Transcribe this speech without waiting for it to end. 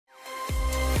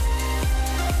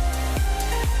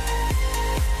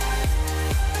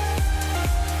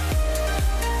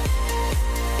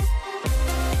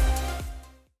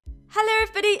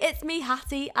me,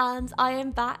 Hattie, and I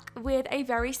am back with a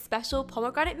very special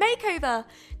pomegranate makeover.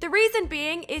 The reason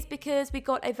being is because we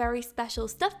got a very special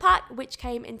stuff pack which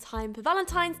came in time for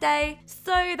Valentine's Day.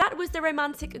 So that was the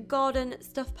romantic garden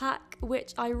stuff pack,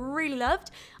 which I really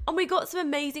loved, and we got some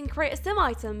amazing Create a Sim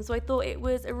items. So I thought it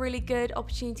was a really good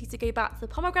opportunity to go back to the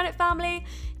pomegranate family,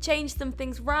 change some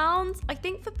things round. I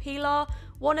think for Pilar,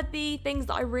 one of the things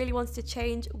that I really wanted to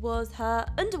change was her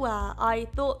underwear. I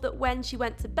thought that when she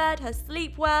went to bed, her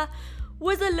sleepwear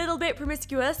was a little bit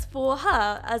promiscuous for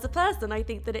her as a person. I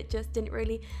think that it just didn't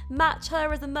really match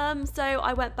her as a mum, so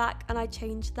I went back and I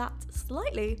changed that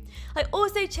slightly. I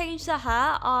also changed her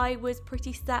hair. I was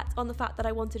pretty set on the fact that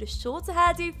I wanted a shorter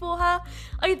hairdo for her.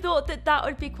 I thought that that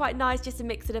would be quite nice just to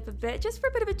mix it up a bit, just for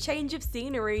a bit of a change of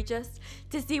scenery, just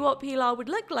to see what Pilar would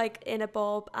look like in a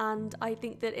bob, and I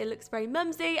think that it looks very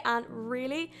mumsy and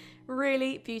really,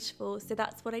 really beautiful, so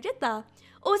that's what I did there.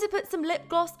 Also put some lip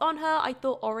gloss on her. I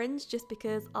thought orange just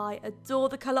because I adore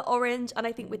the colour orange, and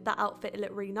I think with that outfit it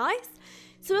looked really nice.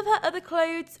 Some of her other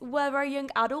clothes were very young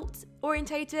adult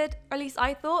orientated, or at least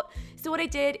I thought. So what I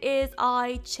did is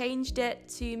I changed it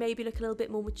to maybe look a little bit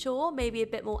more mature, maybe a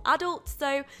bit more adult.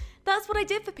 So that's what I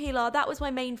did for Pilar. That was my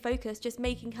main focus, just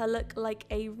making her look like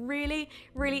a really,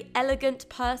 really elegant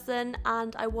person,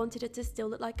 and I wanted her to still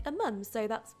look like a mum. So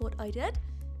that's what I did.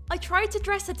 I tried to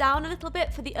dress her down a little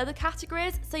bit for the other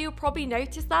categories, so you'll probably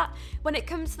notice that when it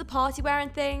comes to the party wear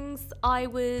and things, I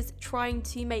was trying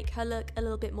to make her look a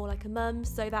little bit more like a mum,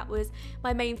 so that was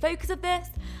my main focus of this.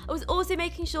 I was also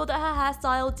making sure that her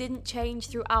hairstyle didn't change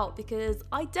throughout, because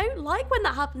I don't like when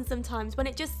that happens sometimes, when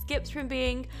it just skips from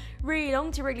being really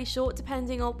long to really short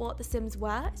depending on what the Sims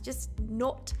wear. It's just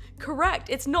not correct.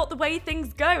 It's not the way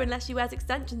things go unless she wears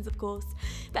extensions, of course.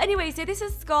 But anyway, so this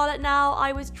is Scarlett now.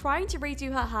 I was trying to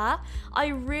redo her hair. I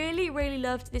really, really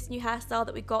loved this new hairstyle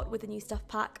that we got with the new stuff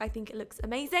pack. I think it looks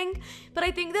amazing. But I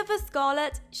think that for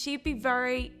Scarlett, she'd be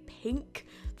very pink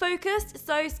focused.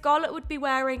 So Scarlett would be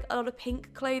wearing a lot of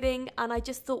pink clothing, and I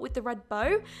just thought with the red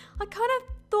bow, I kind of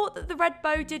thought that the red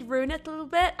bow did ruin it a little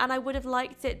bit, and I would have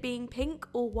liked it being pink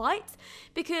or white,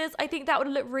 because I think that would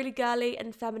look really girly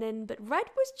and feminine, but red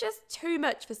was just too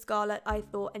much for Scarlett, I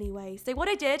thought anyway. So what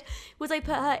I did was I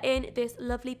put her in this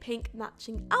lovely pink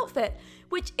matching outfit,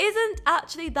 which isn't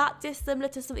actually that dissimilar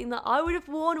to something that I would have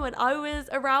worn when I was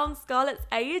around Scarlett's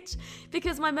age,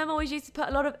 because my mum always used to put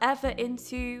a lot of effort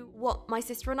into what my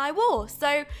sister and I wore.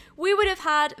 So we would have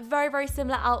had very, very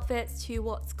similar outfits to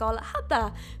what Scarlett had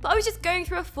there, but I was just going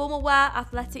through formal wear,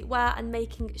 athletic wear, and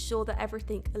making sure that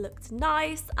everything looked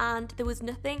nice, and there was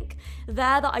nothing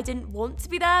there that I didn't want to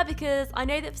be there, because I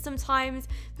know that sometimes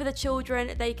for the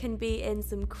children they can be in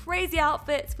some crazy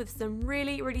outfits with some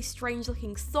really, really strange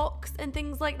looking socks and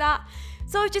things like that.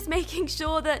 So I was just making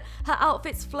sure that her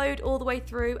outfits flowed all the way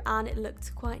through and it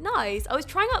looked quite nice. I was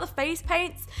trying out the face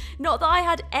paints, not that I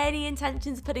had any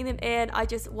intentions of putting them in, I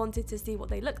just wanted to see what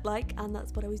they looked like, and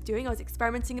that's what I was doing. I was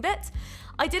experimenting a bit.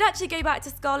 I did actually go back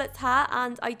to Scarlett's hair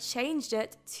and I changed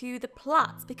it to the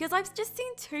plaits, because I've just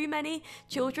seen too many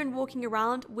children walking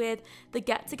around with the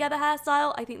get-together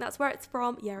hairstyle. I think that's where it's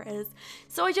from. Yeah, it is.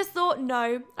 So I just thought,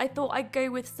 no, I thought I'd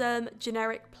go with some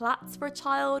generic plaits for a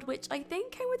child, which I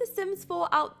think came with the Sims 4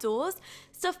 outdoors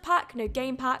stuff pack, no,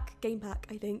 game pack,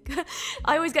 I think.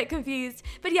 I always get confused.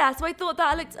 But yeah, so I thought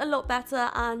that looked a lot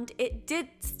better, and it did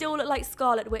still look like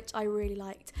Scarlett, which I really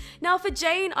liked. Now for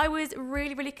Jane, I was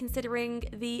really, really considering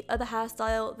the other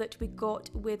hairstyle that we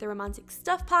got with the romantic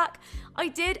stuff pack. I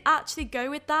did actually go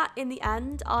with that in the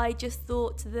end. I just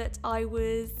thought that I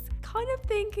was kind of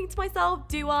thinking to myself,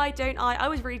 do I, don't I? I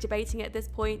was really debating it at this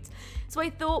point. So I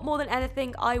thought more than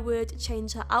anything I would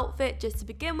change her outfit just to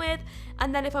begin with,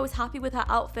 and then if I was happy with her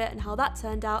outfit and how that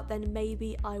turned out, then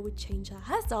maybe I would change her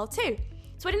hairstyle too.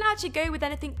 So I didn't actually go with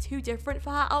anything too different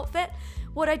for her outfit.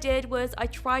 What I did was I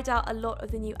tried out a lot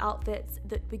of the new outfits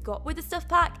that we got with the stuff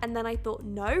pack, and then I thought,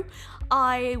 no,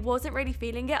 I wasn't really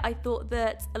feeling it. I thought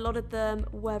that a lot of them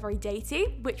were very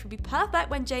datey, which would be perfect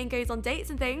when Jane goes on dates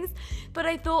and things, but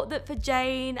I thought that for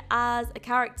Jane as a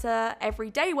character,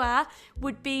 everyday wear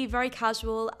would be very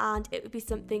casual, and it would be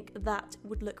something that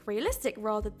would look realistic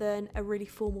rather than a really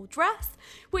formal dress,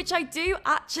 which I do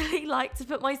actually like to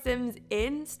put my Sims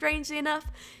in, strangely enough.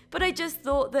 But I just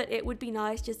thought that it would be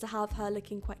nice just to have her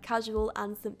looking quite casual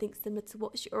and something similar to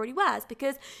what she already wears,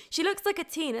 because she looks like a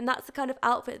teen, and that's the kind of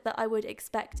outfit that I would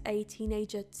expect a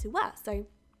teenager to wear. So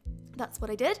That's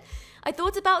what I did. I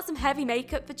thought about some heavy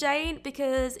makeup for Jane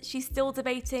because she's still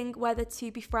debating whether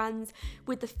to be friends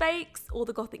with the fakes or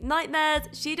the gothic nightmares.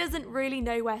 She doesn't really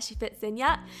know where she fits in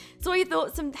yet. So I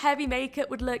thought some heavy makeup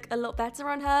would look a lot better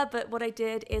on her, but what I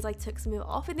did is I took some of it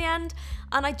off in the end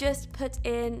and I just put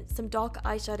in some darker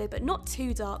eyeshadow, but not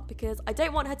too dark because I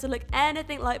don't want her to look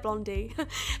anything like Blondie.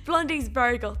 Blondie's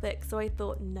very gothic, so I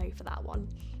thought no for that one.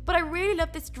 But I really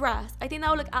love this dress. I think that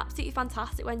will look absolutely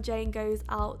fantastic when Jane goes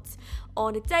out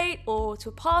on a date or to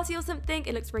a party or something.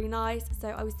 It looks really nice, so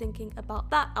I was thinking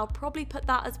about that. I'll probably put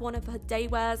that as one of her day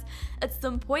wears at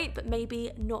some point, but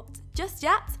maybe not just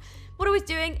yet. What I was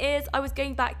doing is I was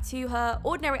going back to her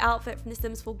ordinary outfit from the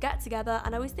Sims 4 get together,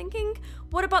 and I was thinking,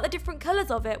 what about the different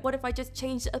colours of it? What if I just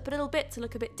changed it up a little bit to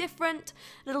look a bit different,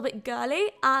 a little bit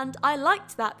girly? And I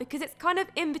liked that because it's kind of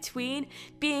in between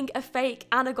being a fake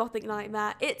and a gothic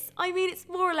nightmare. It's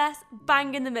more or less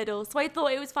bang in the middle. So I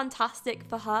thought it was fantastic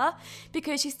for her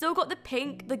because she's still got the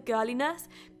pink, the girliness,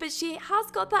 but she has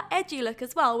got that edgy look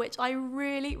as well, which I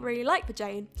really, really like for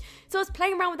Jane. So I was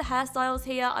playing around with the hairstyles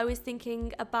here. I was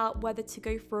thinking about whether to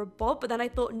go for a bob, but then I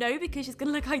thought no, because she's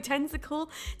gonna look identical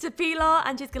to Pilar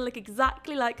and she's gonna look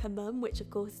exactly like her mum, which of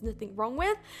course is nothing wrong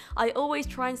with. I always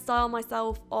try and style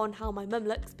myself on how my mum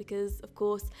looks because of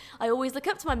course I always look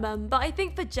up to my mum, but I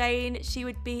think for Jane, she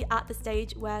would be at the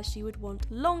stage where she would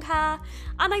want long hair,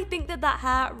 and I think that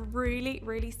hair really,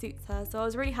 really suits her. So I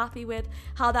was really happy with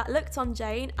how that looked on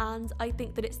Jane, and I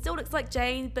think that it still looks like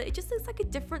Jane, but it just looks like a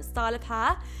different style of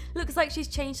hair. Looks like she's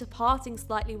changed the parting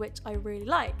slightly, which I really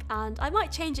like, and I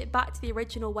might change it back to the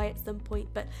original way at some point,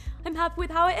 but I'm happy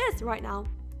with how it is right now.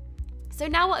 So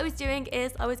now what I was doing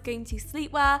is I was going to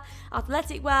sleepwear,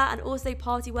 athletic wear, and also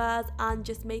party wears, and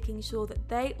just making sure that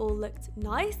they all looked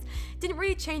nice. Didn't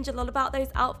really change a lot about those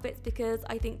outfits because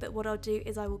I think that what I'll do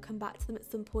is I will come back to them at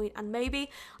some point, and maybe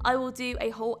I will do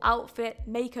a whole outfit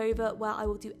makeover where I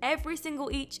will do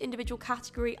each individual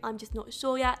category. I'm just not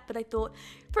sure yet, but I thought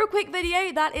for a quick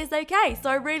video that is okay. So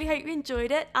I really hope you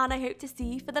enjoyed it, and I hope to see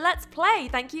you for the Let's Play.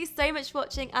 Thank you so much for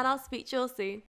watching, and I'll speak to you all soon.